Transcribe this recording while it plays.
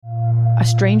a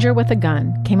stranger with a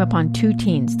gun came upon two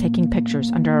teens taking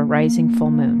pictures under a rising full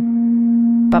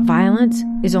moon. But violence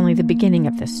is only the beginning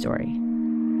of this story.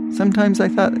 Sometimes I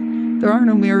thought, there are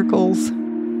no miracles.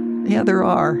 Yeah, there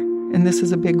are, and this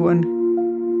is a big one.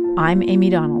 I'm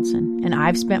Amy Donaldson, and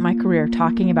I've spent my career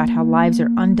talking about how lives are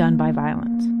undone by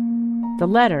violence. The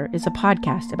Letter is a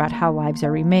podcast about how lives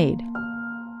are remade.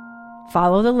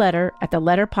 Follow The Letter at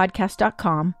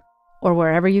theletterpodcast.com or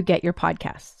wherever you get your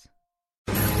podcasts.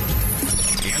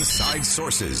 Inside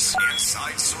Sources.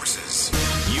 Inside Sources.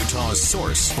 Utah's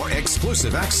source for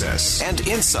exclusive access and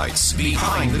insights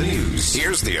behind the news.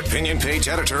 Here's the opinion page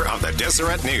editor of the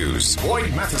Deseret News,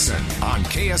 Boyd Matheson, on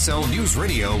KSL News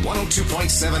Radio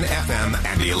 102.7 FM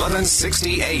and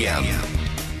 1160 AM.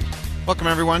 Welcome,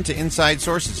 everyone, to Inside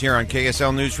Sources here on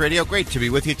KSL News Radio. Great to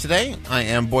be with you today. I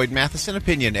am Boyd Matheson,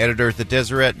 opinion editor at the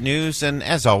Deseret News, and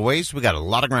as always, we got a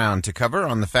lot of ground to cover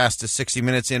on the fastest 60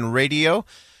 minutes in radio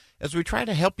as we try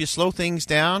to help you slow things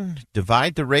down,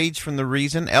 divide the rage from the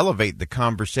reason, elevate the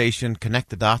conversation, connect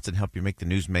the dots, and help you make the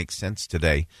news make sense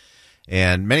today.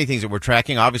 And many things that we're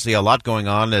tracking, obviously a lot going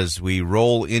on as we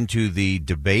roll into the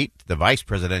debate, the vice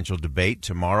presidential debate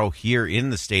tomorrow here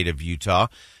in the state of Utah.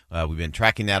 We've been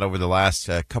tracking that over the last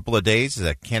couple of days.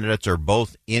 The candidates are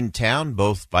both in town.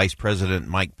 Both Vice President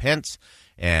Mike Pence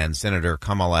and Senator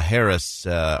Kamala Harris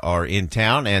are in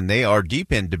town, and they are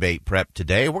deep in debate prep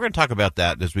today. We're going to talk about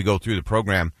that as we go through the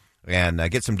program and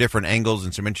get some different angles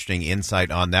and some interesting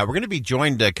insight on that. We're going to be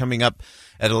joined coming up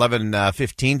at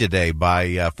 11:15 today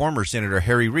by former Senator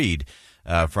Harry Reid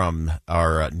from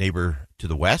our neighbor to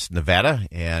the west, Nevada,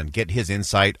 and get his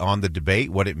insight on the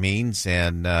debate, what it means,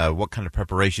 and what kind of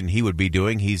preparation he would be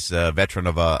doing. He's a veteran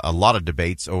of a lot of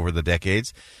debates over the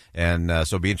decades, and so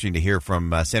it'll be interesting to hear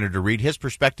from Senator Reid, his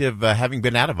perspective, having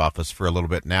been out of office for a little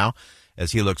bit now,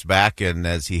 as he looks back and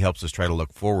as he helps us try to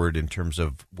look forward in terms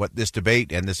of what this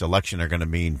debate and this election are going to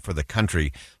mean for the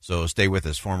country. So stay with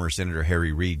us. Former Senator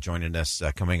Harry Reid joining us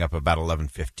coming up about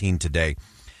 11:15 today.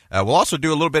 We'll also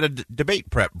do a little bit of debate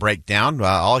prep breakdown.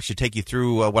 I'll actually take you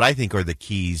through what I think are the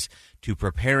keys to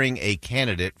preparing a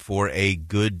candidate for a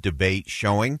good debate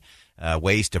showing,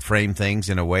 ways to frame things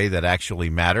in a way that actually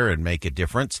matter and make a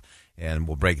difference. And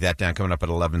we'll break that down coming up at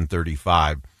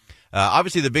 11:35.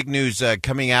 Obviously, the big news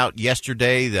coming out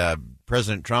yesterday,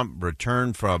 President Trump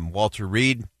returned from Walter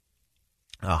Reed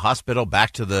Hospital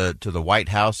back to the White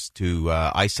House to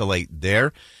isolate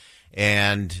there.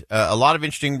 And a lot of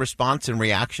interesting response and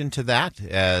reaction to that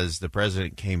as the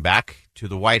president came back to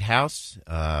the White House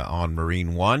on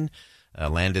Marine One,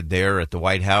 landed there at the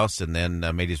White House, and then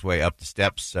made his way up the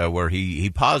steps where he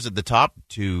paused at the top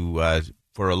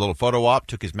for a little photo op,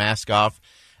 took his mask off,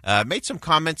 made some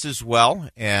comments as well.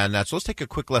 And so let's take a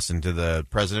quick listen to the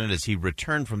president as he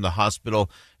returned from the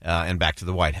hospital and back to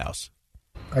the White House.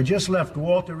 I just left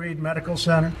Walter Reed Medical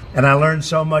Center, and I learned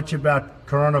so much about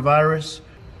coronavirus.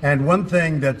 And one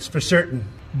thing that's for certain,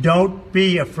 don't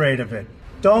be afraid of it.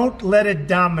 Don't let it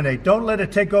dominate. Don't let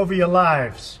it take over your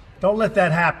lives. Don't let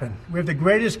that happen. We have the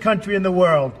greatest country in the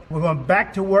world. We're going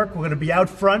back to work. We're going to be out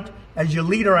front. As your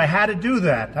leader, I had to do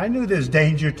that. I knew there's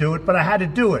danger to it, but I had to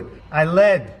do it. I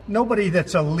led. Nobody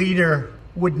that's a leader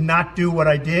would not do what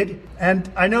I did. And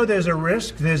I know there's a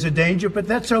risk, there's a danger, but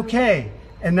that's okay.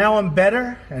 And now I'm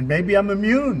better, and maybe I'm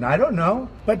immune. I don't know.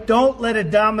 But don't let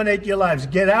it dominate your lives.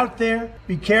 Get out there.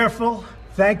 Be careful.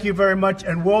 Thank you very much.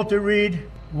 And Walter Reed,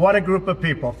 what a group of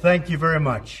people. Thank you very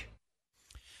much.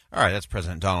 All right, that's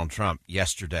President Donald Trump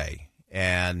yesterday.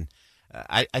 And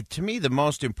to me, the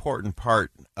most important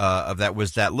part of that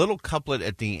was that little couplet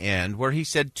at the end where he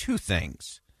said two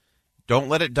things. Don't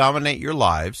let it dominate your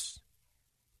lives,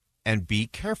 and be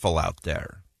careful out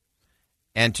there.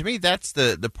 And to me, that's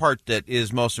the part that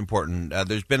is most important.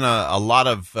 There's been a lot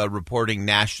of reporting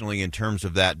nationally in terms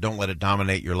of that, don't let it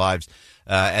dominate your lives,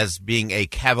 as being a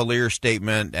cavalier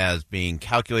statement, as being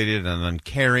calculated and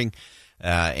uncaring,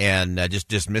 and just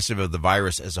dismissive of the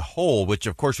virus as a whole, which,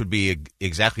 of course, would be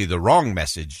exactly the wrong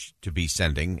message to be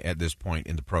sending at this point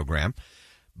in the program.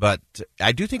 But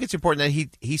I do think it's important that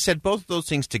he said both of those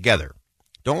things together.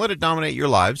 Don't let it dominate your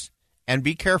lives, and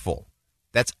be careful.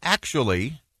 That's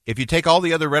actually, if you take all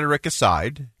the other rhetoric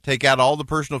aside, take out all the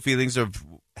personal feelings of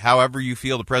however you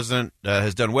feel the president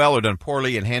has done well or done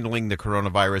poorly in handling the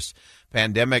coronavirus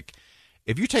pandemic,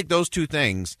 if you take those two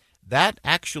things, that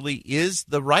actually is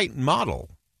the right model.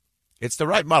 It's the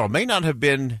right model. May not have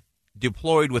been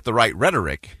deployed with the right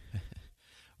rhetoric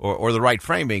or the right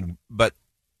framing, but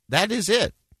that is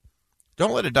it.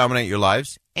 Don't let it dominate your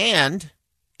lives, and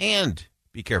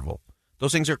be careful.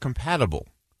 Those things are compatible.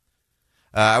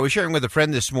 I was sharing with a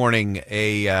friend this morning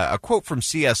a quote from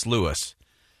C.S. Lewis.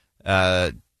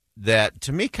 that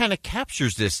to me kind of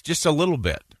captures this just a little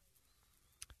bit.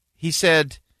 He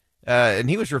said, and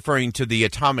he was referring to the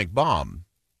atomic bomb.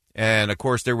 And, of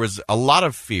course, there was a lot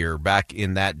of fear back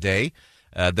in that day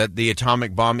that the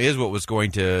atomic bomb is what was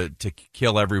going to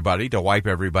kill everybody, to wipe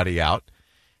everybody out.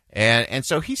 And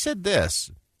so he said this.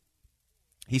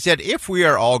 He said, if we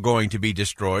are all going to be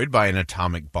destroyed by an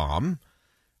atomic bomb,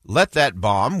 let that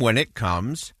bomb, when it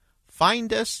comes,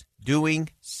 find us doing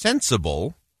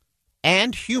sensible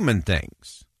and human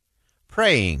things.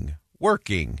 Praying,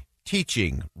 working,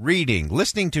 teaching, reading,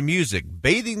 listening to music,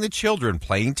 bathing the children,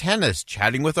 playing tennis,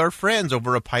 chatting with our friends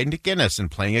over a pint of Guinness, and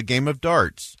playing a game of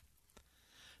darts.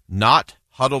 Not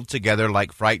huddled together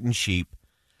like frightened sheep,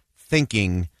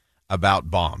 thinking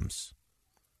about bombs.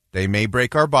 They may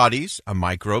break our bodies, a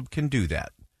microbe can do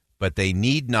that, but they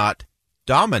need not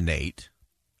dominate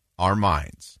our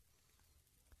minds.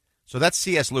 So that's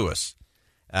C.S. Lewis.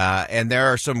 And there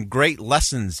are some great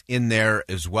lessons in there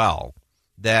as well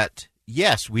that,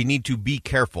 yes, we need to be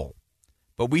careful,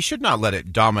 but we should not let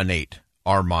it dominate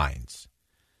our minds.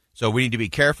 So we need to be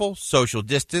careful, social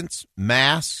distance,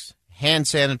 masks, hand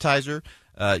sanitizer.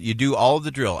 You do all of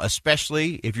the drill,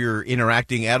 especially if you're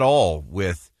interacting at all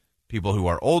with people who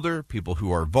are older, people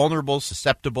who are vulnerable,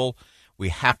 susceptible. We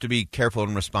have to be careful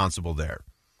and responsible there.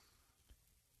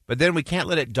 But then we can't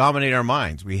let it dominate our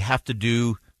minds. We have to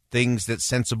do things that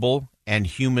sensible and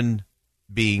human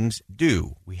beings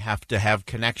do. We have to have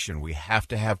connection. We have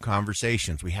to have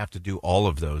conversations. We have to do all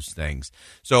of those things.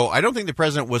 So I don't think the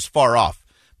president was far off.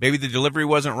 Maybe the delivery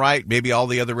wasn't right. Maybe all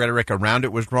the other rhetoric around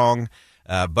it was wrong.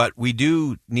 But we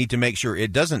do need to make sure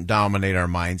it doesn't dominate our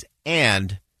minds,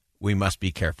 and we must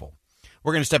be careful.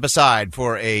 We're going to step aside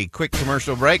for a quick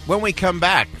commercial break. When we come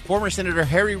back, former Senator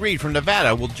Harry Reid from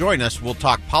Nevada will join us. We'll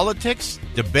talk politics,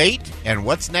 debate, and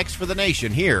what's next for the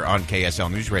nation here on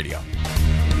KSL News Radio.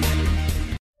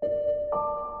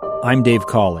 I'm Dave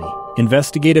Cawley,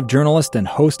 investigative journalist and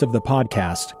host of the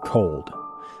podcast Cold.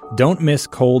 Don't miss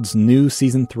Cold's new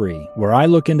Season 3, where I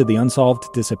look into the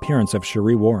unsolved disappearance of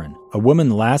Cherie Warren, a woman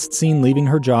last seen leaving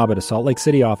her job at a Salt Lake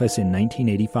City office in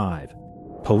 1985.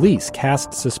 Police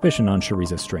cast suspicion on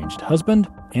Cherie's estranged husband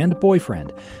and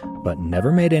boyfriend, but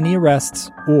never made any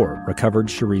arrests or recovered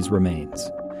Cherie's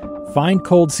remains. Find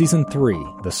Cold Season 3,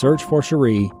 The Search for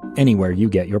Cherie, anywhere you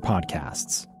get your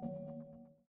podcasts.